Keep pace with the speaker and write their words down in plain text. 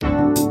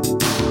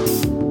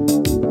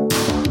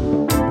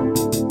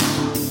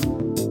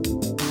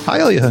Hi,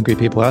 all you hungry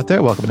people out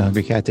there. Welcome to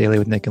Hungry Cat Daily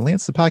with Nick and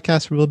Lance, the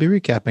podcast where we'll be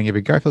recapping every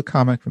Garfield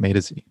comic from A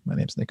to Z. My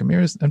name's Nick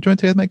Ramirez. I'm joined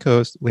today with my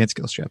co-host, Lance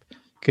Gilstrap.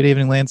 Good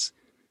evening, Lance.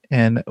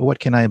 And what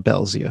can I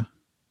bells you?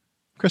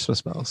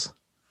 Christmas bells.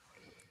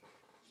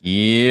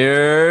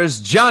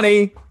 Here's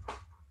Johnny.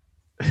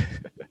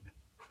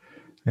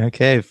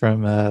 Okay,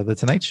 from The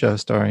Tonight Show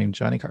starring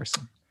Johnny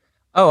Carson.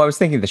 Oh, I was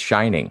thinking The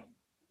Shining.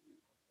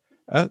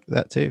 Oh,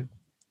 that too.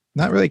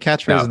 Not really a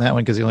catchphrase in that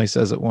one because he only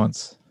says it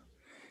once.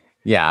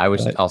 Yeah, I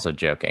was also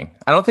joking.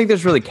 I don't think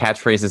there's really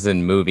catchphrases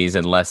in movies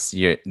unless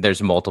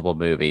there's multiple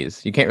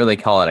movies. You can't really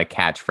call it a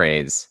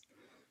catchphrase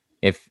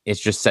if it's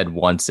just said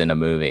once in a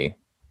movie.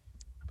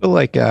 But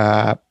like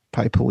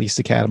probably Police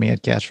Academy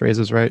had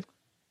catchphrases, right?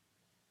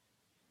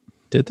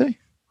 Did they?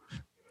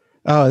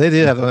 Oh, they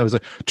did have one that was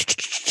like...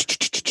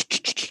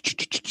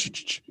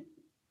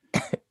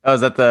 Oh,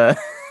 is that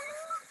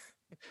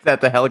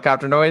the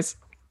helicopter noise?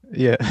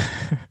 Yeah.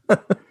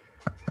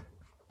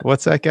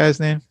 What's that guy's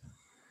name?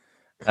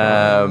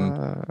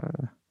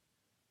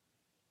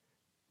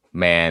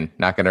 Man,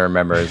 not gonna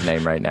remember his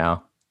name right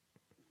now.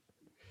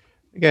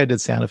 The guy did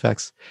sound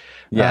effects.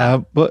 Yeah.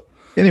 But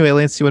anyway,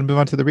 Lance, you want to move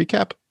on to the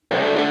recap?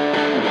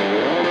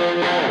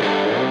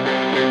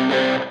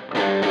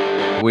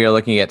 We are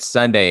looking at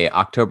Sunday,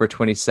 October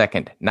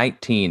 22nd,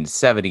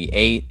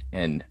 1978,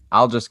 and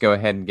I'll just go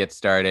ahead and get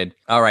started.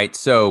 All right,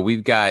 so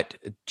we've got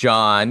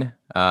John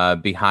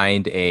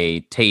behind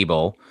a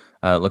table.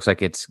 Looks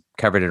like it's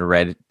covered in a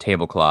red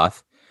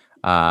tablecloth.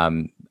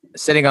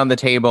 Sitting on the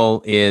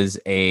table is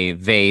a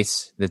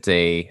vase that's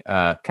a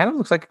kind of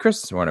looks like a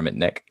Christmas ornament,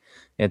 Nick.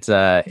 It's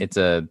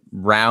a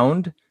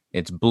round,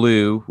 it's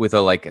blue with a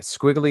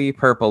squiggly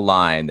purple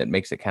line that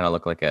makes it kind of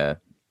look like a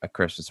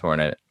Christmas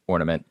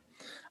ornament.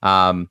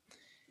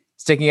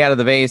 Sticking out of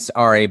the vase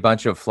are a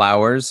bunch of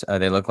flowers.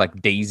 They look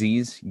like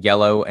daisies,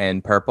 yellow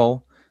and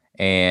purple.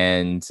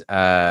 And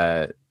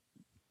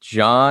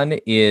John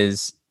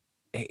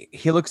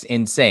he looks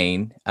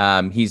insane.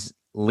 He's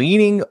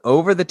leaning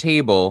over the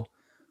table,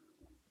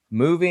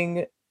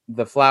 moving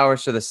the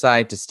flowers to the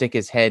side to stick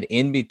his head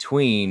in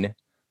between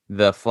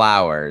the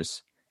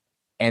flowers.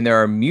 And there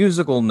are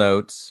musical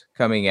notes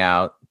coming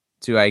out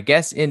to, I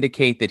guess,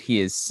 indicate that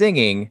he is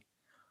singing,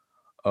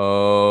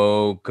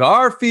 "Oh,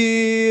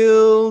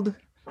 Garfield."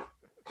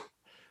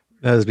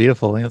 That was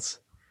beautiful, Lance.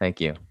 Thank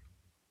you.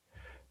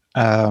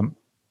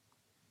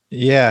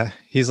 Yeah,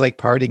 he's like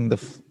parting the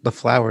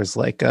flowers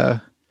like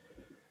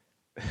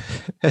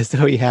as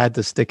though he had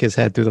to stick his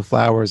head through the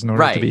flowers in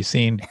order to be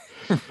seen.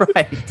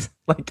 Right.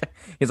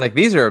 He's like,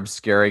 these are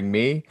obscuring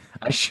me.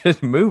 I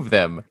should move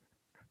them.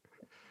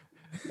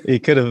 He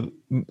could have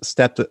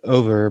stepped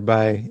over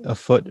by a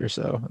foot or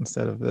so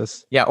instead of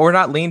this. Yeah, or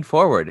not leaned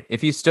forward.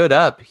 If he stood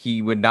up,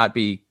 he would not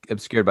be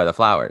obscured by the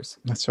flowers.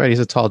 That's right. He's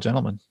a tall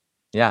gentleman.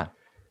 Yeah.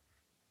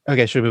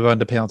 Okay, should we move on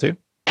to panel 2?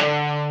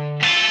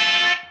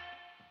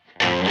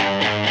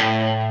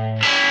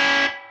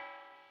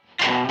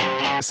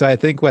 So I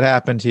think what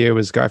happened here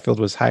was Garfield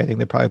was hiding.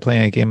 They're probably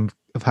playing a game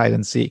of hide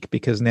and seek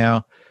because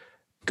now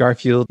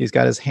Garfield, he's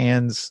got his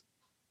hands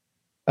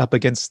up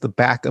against the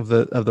back of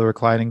the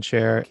reclining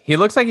chair. He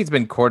looks like he's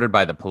been courted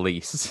by the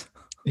police.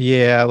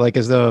 Yeah, like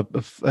as though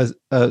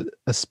a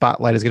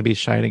spotlight is going to be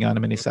shining on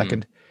him any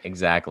second.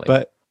 Exactly.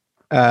 But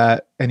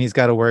and he's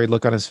got a worried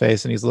look on his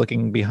face, and he's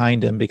looking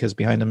behind him because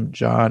behind him,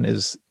 John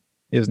is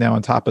now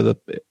on top of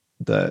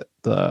the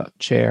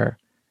chair,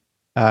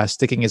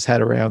 sticking his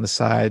head around the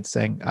side,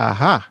 saying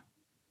 "Aha!"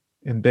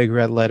 in big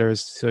red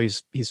letters. So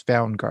he's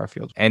found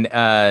Garfield. And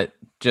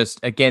just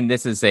again,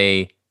 this is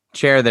a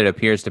chair that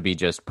appears to be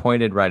just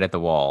pointed right at the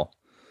wall.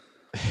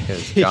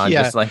 Because John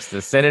just likes to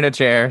sit in a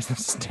chair,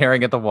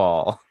 staring at the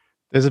wall.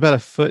 There's about a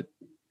foot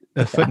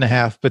and a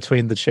half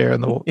between the chair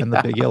and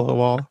the big yellow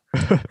wall.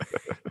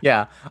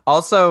 Yeah.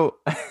 Also,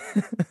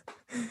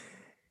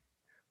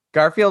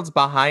 Garfield's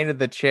behind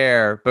the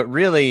chair, but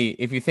really,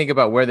 if you think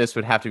about where this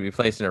would have to be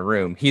placed in a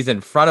room, he's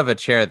in front of a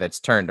chair that's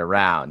turned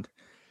around,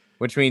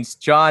 which means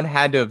John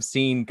had to have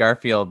seen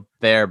Garfield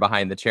there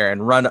behind the chair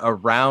and run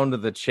around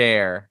the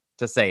chair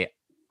to say,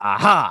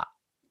 "Aha!"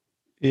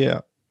 Yeah.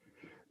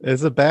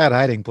 It's a bad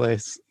hiding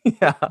place.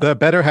 Yeah. The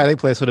better hiding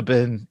place would have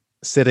been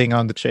sitting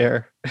on the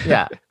chair.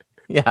 Yeah.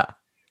 Yeah.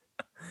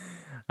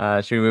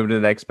 Should we move to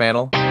the next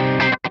panel?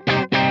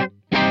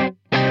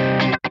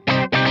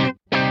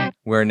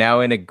 We're now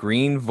in a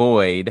green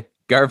void.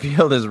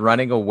 Garfield is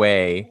running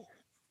away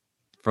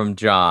from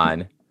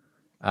John.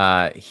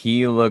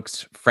 He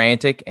looks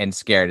frantic and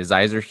scared. His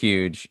eyes are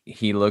huge.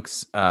 He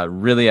looks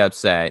really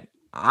upset.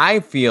 I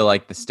feel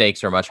like the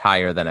stakes are much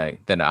higher than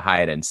a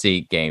hide and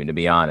seek game, to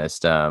be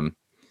honest.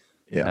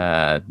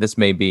 This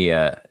may be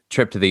a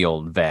trip to the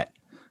old vet.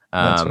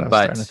 That's what I was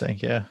starting to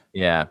think. Yeah.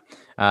 Yeah.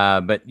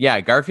 But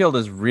yeah, Garfield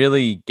is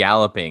really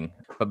galloping,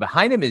 but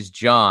behind him is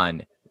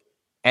John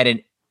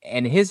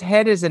and his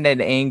head is in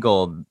an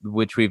angle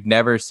which we've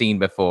never seen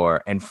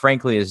before, and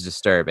frankly is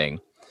disturbing.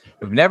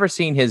 We've never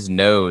seen his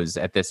nose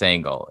at this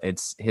angle.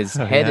 His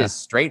head is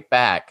straight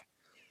back,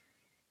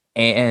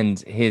 and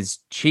his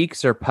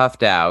cheeks are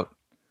puffed out.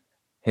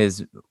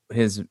 His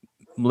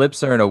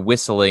lips are in a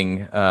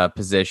whistling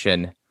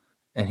position,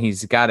 and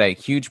he's got a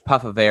huge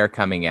puff of air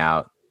coming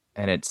out,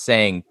 and it's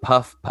saying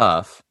puff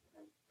puff.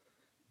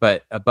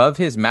 But above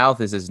his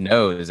mouth is his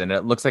nose, and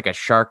it looks like a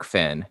shark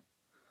fin.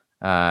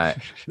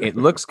 It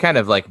looks kind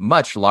of like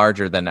much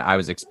larger than I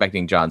was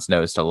expecting John's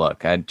nose to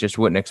look. I just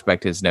wouldn't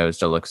expect his nose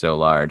to look so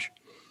large.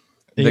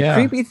 The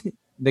Yeah.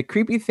 the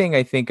creepy thing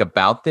I think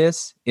about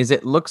this is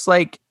it looks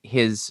like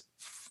his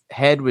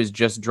head was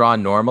just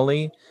drawn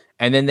normally,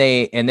 and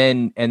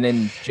then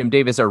Jim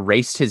Davis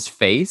erased his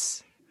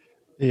face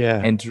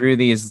Yeah. and drew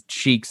these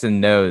cheeks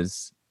and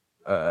nose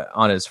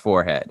on his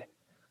forehead.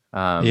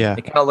 Yeah.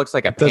 It kind of looks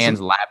like a It doesn't-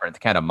 Pan's Labyrinth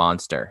kind of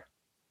monster.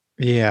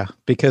 Yeah,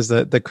 because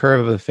the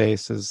curve of the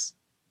face is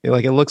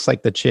like, it looks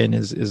like the chin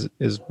is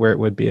where it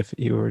would be if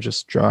you were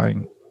just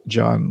drawing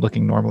John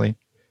looking normally.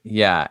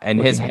 Yeah, and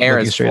his hair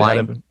looking is straight at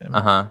flying.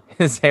 him.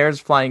 His hair is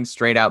flying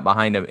straight out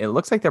behind him. It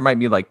looks like there might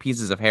be like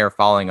pieces of hair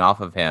falling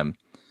off of him.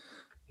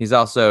 He's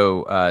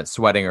also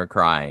sweating or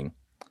crying.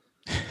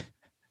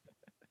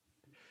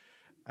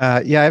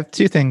 Yeah, I have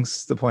two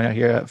things to point out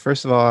here.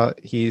 First of all,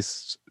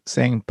 he's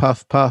saying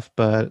puff puff,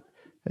 but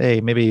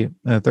hey, maybe in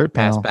the third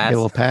panel, Pass. get a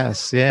little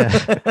pass. Yeah.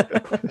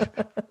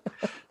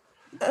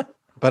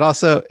 But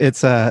also,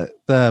 it's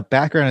the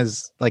background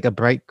is like a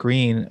bright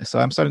green, so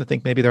I'm starting to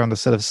think maybe they're on the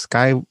set of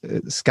Sky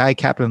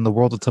Captain in the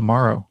World of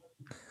Tomorrow.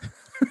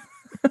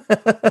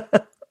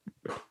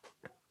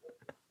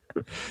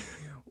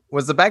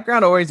 Was the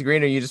background always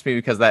green, or you just mean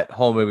because that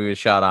whole movie was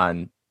shot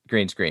on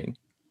green screen?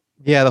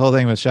 Yeah, the whole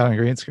thing was shot on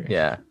green screen.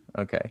 Yeah.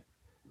 Okay.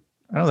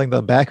 I don't think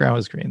the background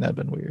was green. That'd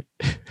been weird.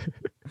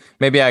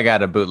 Maybe I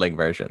got a bootleg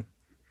version.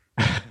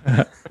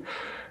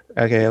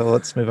 Okay, well,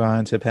 let's move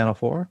on to panel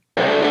 4.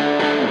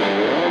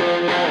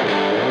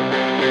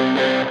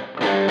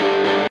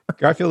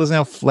 Garfield is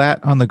now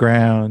flat on the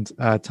ground,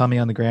 tummy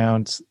on the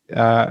ground,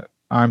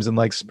 arms and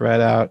legs spread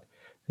out.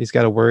 He's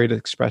got a worried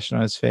expression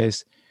on his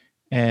face.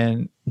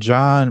 And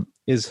John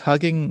is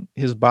hugging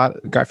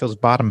Garfield's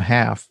bottom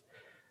half.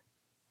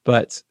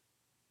 But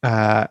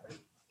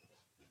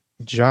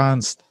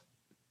John's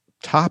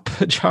top,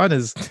 John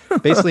is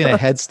basically in a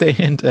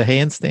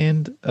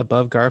handstand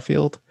above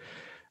Garfield,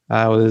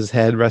 with his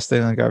head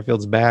resting on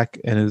Garfield's back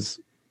and his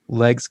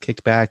legs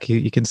kicked back.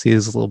 You can see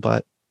his little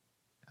butt.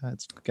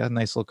 It's got a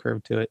nice little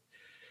curve to it.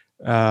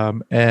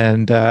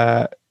 And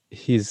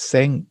he's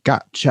saying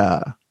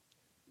gotcha,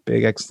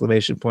 big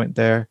exclamation point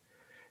there.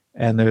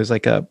 And there's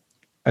like a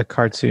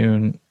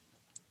cartoon,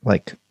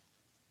 like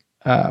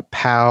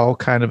pow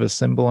kind of a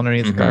symbol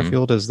underneath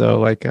Garfield, as though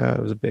like it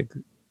was a big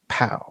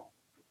pow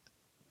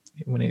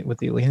when he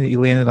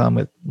landed on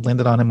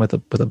him with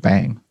a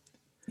bang.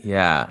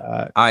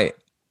 Yeah.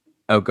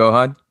 Go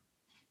ahead.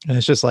 And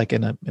it's just like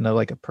in a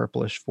like a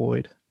purplish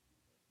void.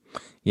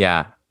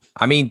 Yeah.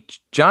 I mean,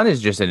 John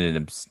is just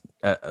in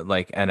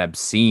an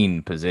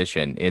obscene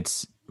position.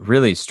 It's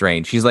really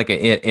strange. He's like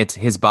it's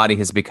his body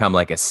has become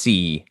like a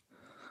C,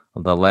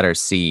 the letter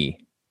C.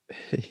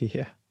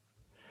 Yeah,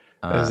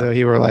 as though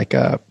he were like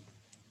a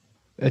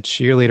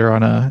cheerleader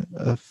on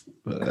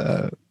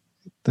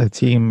a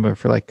team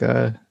for like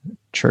a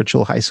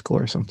Churchill High School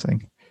or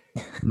something.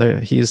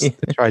 He's in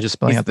charge of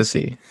spelling out the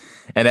C,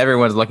 and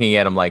everyone's looking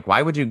at him like,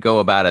 "Why would you go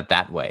about it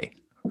that way?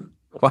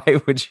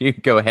 Why would you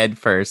go head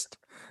first?"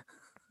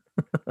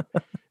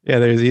 Yeah,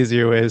 there's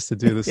easier ways to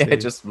do this. Yeah,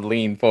 just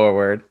lean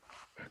forward.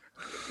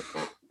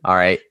 All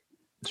right,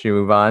 should we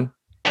move on?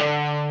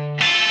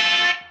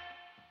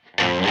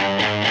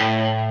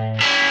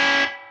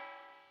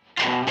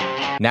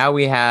 Now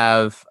we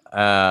have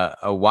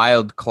a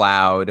wild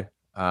cloud.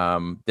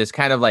 This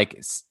kind of like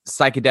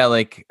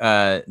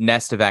psychedelic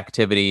nest of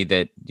activity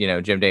that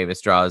Jim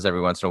Davis draws every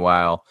once in a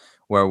while,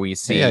 where we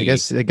see. Yeah, I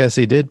guess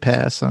he did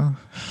pass, huh?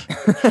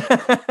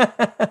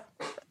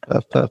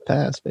 Puff puff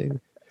pass, baby.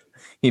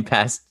 He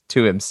passed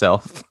to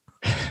himself.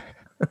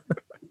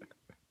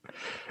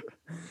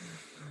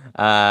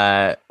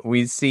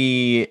 We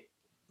see,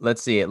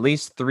 let's see, at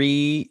least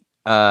 3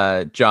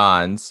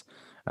 Johns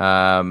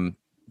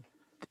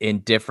in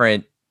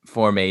different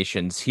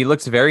formations. He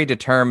looks very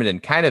determined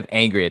and kind of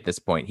angry at this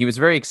point. He was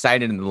very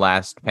excited in the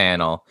last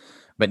panel,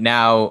 but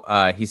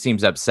now he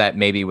seems upset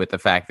maybe with the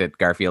fact that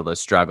Garfield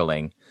is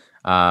struggling.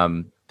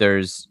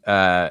 There's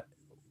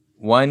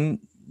one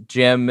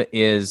Jim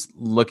is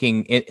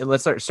looking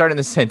let's start in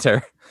the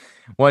center.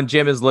 One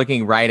Jim is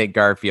looking right at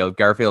Garfield.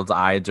 Garfield's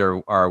eyes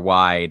are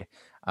wide,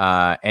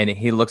 and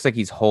he looks like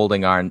he's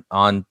holding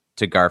on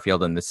to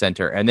Garfield in the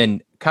center. And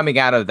then coming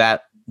out of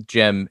that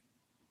Jim's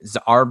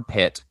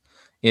armpit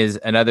is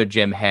another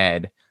Jim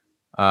head,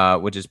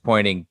 which is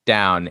pointing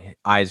down,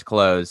 eyes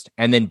closed.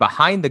 And then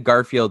behind the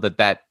Garfield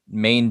that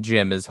main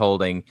Jim is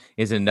holding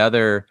is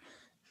another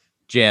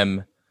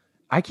Jim.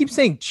 I keep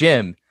saying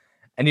Jim,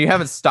 and you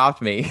haven't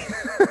stopped me.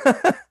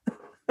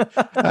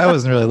 I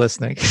wasn't really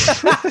listening.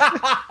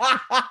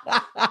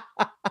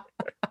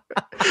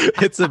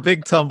 It's a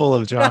big tumble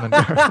of John and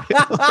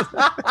Garfield.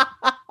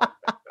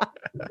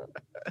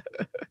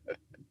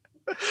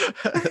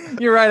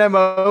 You're right. I'm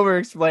over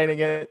explaining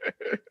it.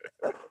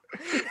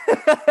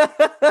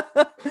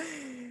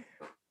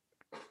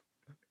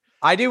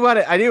 I do want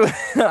to. I do.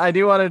 I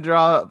do want to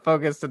draw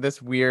focus to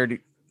this weird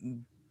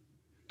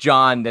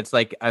John. That's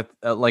like a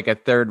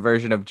third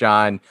version of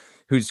John,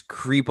 who's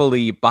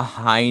creepily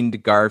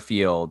behind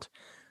Garfield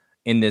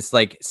in this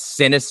like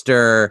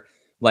sinister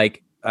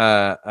like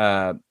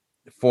form,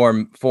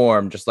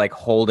 just like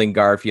holding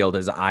Garfield.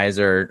 His eyes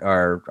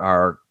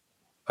are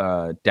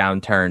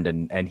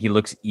downturned, and he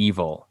looks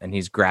evil, and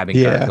he's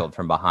grabbing Garfield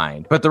from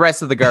behind. But the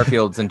rest of the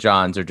Garfields and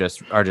Johns are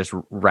just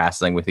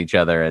wrestling with each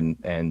other, and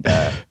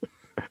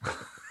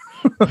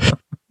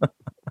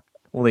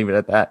we'll leave it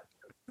at that.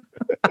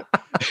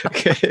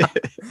 Okay.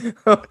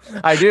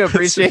 I do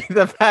appreciate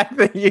the fact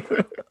that you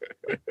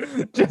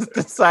just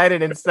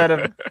decided instead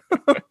of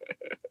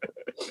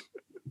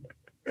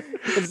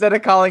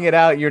calling it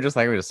out, you're just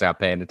like, I'm gonna stop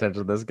paying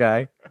attention to this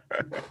guy.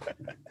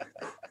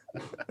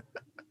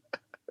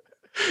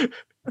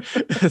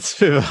 Let's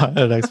move on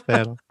to the next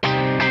panel.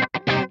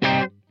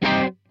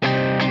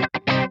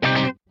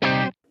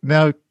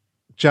 Now,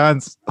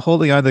 John's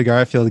holding on to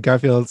Garfield.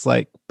 Garfield's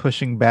like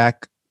pushing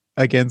back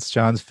against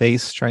John's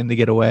face, trying to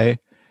get away.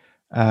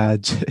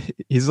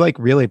 He's like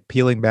really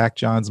peeling back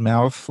John's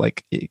mouth.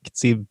 Like you can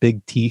see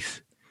big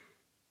teeth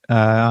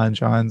on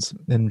John's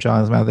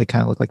mouth. They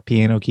kind of look like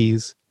piano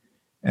keys.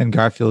 And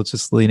Garfield's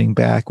just leaning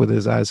back with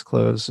his eyes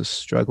closed, just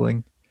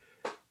struggling.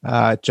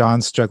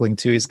 John's struggling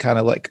too. He's kind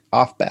of like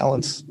off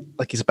balance,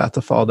 like he's about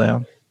to fall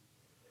down.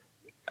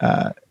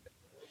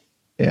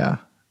 Yeah.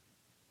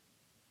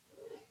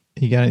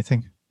 You got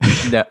anything?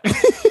 No.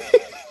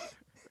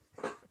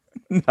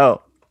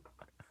 No.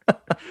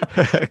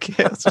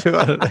 Okay, let's move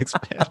on to the next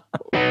panel.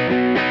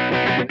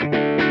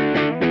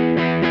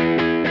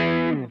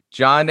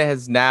 John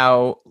has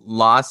now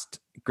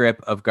lost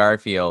grip of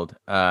Garfield,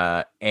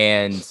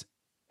 and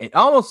it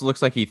almost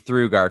looks like he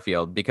threw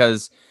Garfield,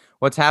 because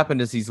what's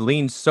happened is he's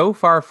leaned so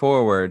far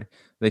forward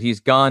that he's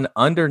gone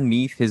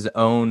underneath his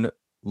own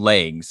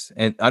legs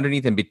and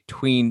underneath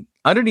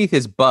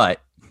his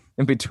butt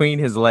and between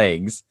his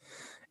legs,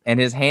 and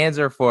his hands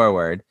are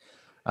forward.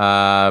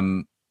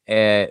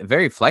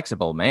 Very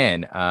flexible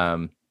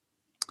man.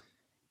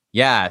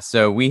 Yeah.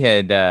 So we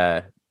had,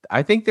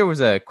 I think there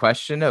was a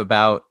question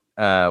about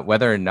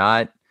whether or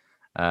not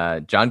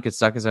John could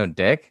suck his own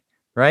dick,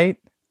 right?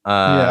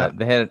 That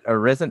had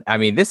arisen. I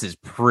mean, this is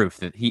proof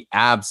that he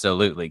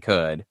absolutely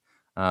could.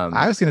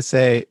 I was going to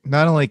say,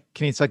 not only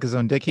can he suck his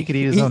own dick, he could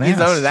eat his own ass.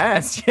 His own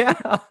ass,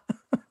 yeah.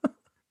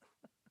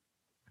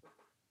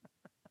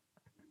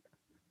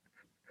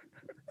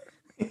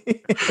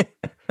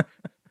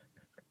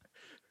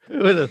 Who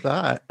would have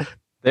thought?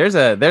 There's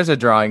a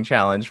drawing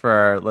challenge for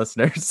our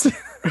listeners.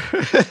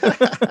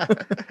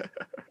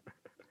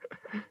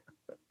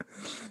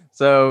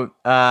 So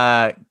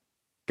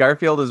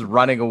Garfield is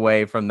running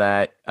away from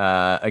that,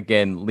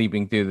 again,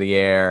 leaping through the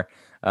air.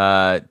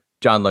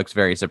 John looks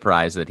very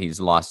surprised that he's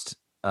lost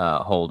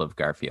hold of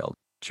Garfield.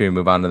 Should we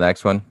move on to the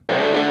next one?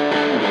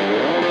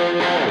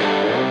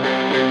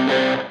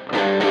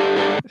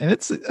 And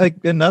it's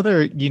like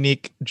another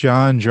unique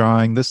John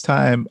drawing. This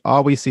time,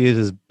 all we see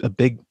is a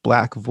big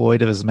black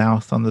void of his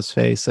mouth on his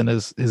face, and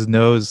his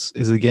nose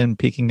is again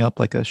peeking up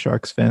like a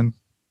shark's fin.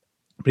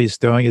 But he's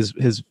throwing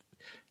his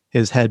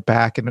head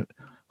back and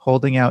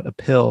holding out a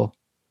pill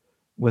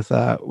with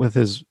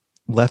his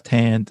left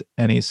hand,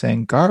 and he's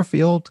saying,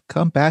 "Garfield,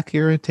 come back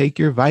here and take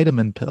your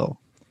vitamin pill."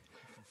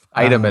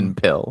 Vitamin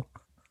pill.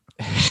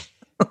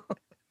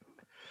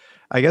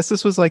 I guess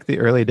this was like the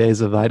early days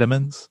of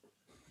vitamins.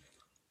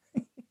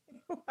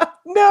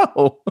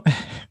 No.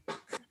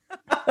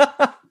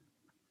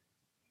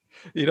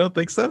 You don't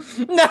think so?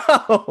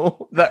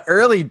 No. The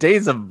early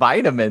days of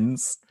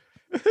vitamins.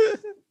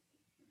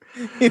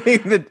 You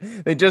think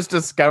that they just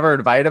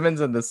discovered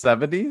vitamins in the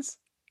 70s?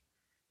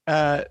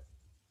 No,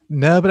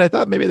 but I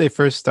thought maybe they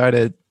first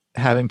started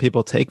having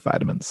people take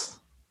vitamins,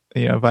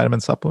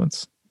 vitamin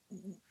supplements.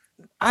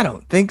 I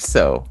don't think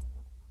so.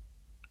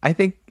 I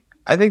think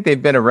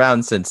they've been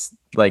around since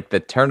like the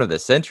turn of the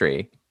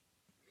century.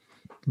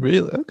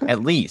 Really? Okay.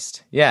 At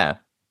least. Yeah.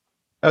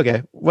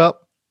 Okay. Well,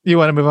 you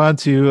want to move on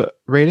to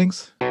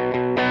ratings?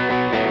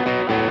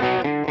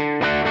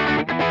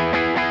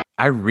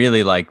 I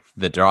really like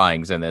the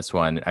drawings in this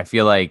one. I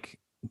feel like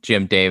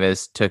Jim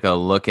Davis took a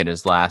look at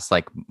his last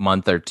like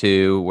month or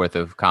two worth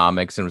of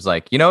comics and was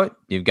like, you know what?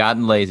 You've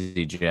gotten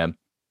lazy, Jim.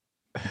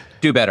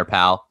 Do better,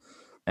 pal.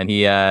 And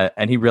he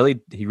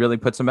really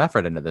put some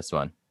effort into this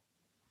one.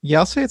 Yeah,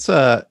 I'll say it's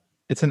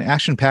an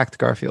action-packed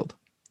Garfield.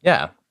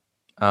 Yeah.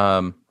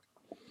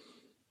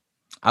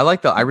 I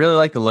really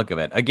like the look of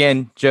it.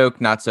 Again,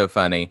 joke, not so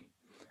funny.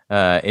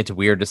 It's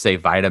weird to say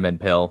vitamin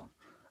pill.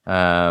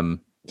 But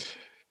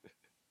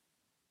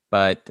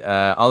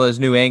all those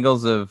new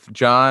angles of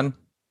John,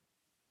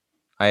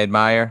 I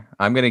admire.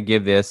 I'm going to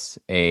give this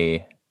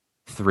a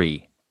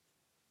 3.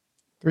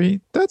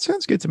 3? That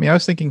sounds good to me. I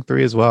was thinking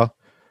 3 as well.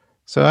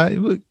 So I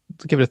would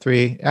give it a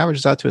 3.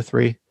 Averages out to a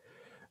 3.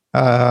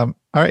 All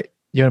right.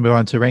 You want to move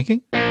on to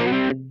ranking?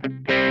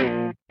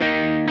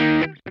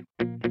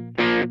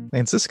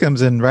 And this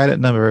comes in right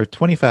at number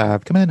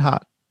 25, coming in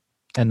hot.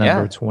 And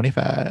number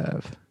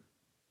 25.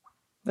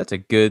 That's a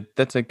good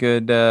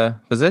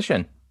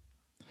position.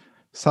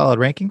 Solid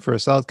ranking for a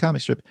solid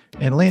comic strip.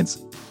 And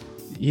Lance,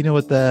 you know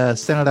what the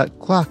sound of that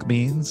clock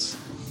means?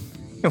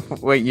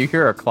 Wait, you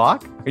hear a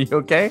clock? Are you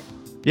okay?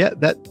 Yeah,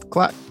 that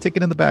clock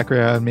ticking in the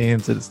background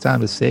means that it's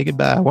time to say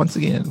goodbye once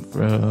again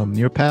from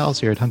your pals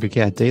here at Hungry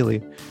Cat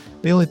Daily.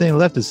 The only thing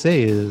left to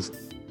say is,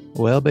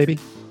 well, baby,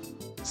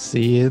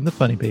 see you in the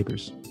funny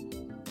papers.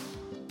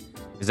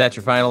 Is that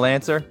your final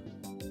answer?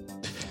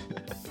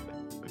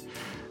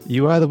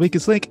 You are the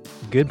weakest link.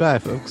 Goodbye,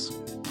 folks.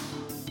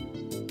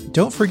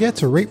 Don't forget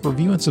to rate,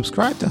 review, and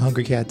subscribe to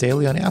Hungry Cat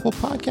Daily on Apple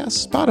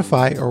Podcasts,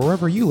 Spotify, or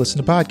wherever you listen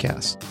to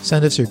podcasts.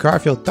 Send us your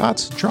Garfield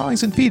thoughts,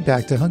 drawings, and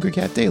feedback to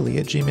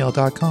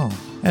hungrycatdaily@gmail.com.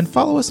 And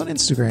follow us on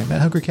Instagram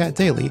at Hungry Cat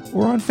Daily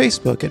or on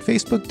Facebook at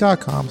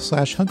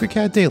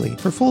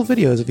facebook.com/hungrycatdaily for full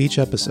videos of each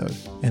episode.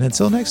 And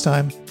until next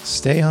time,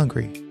 stay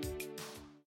hungry.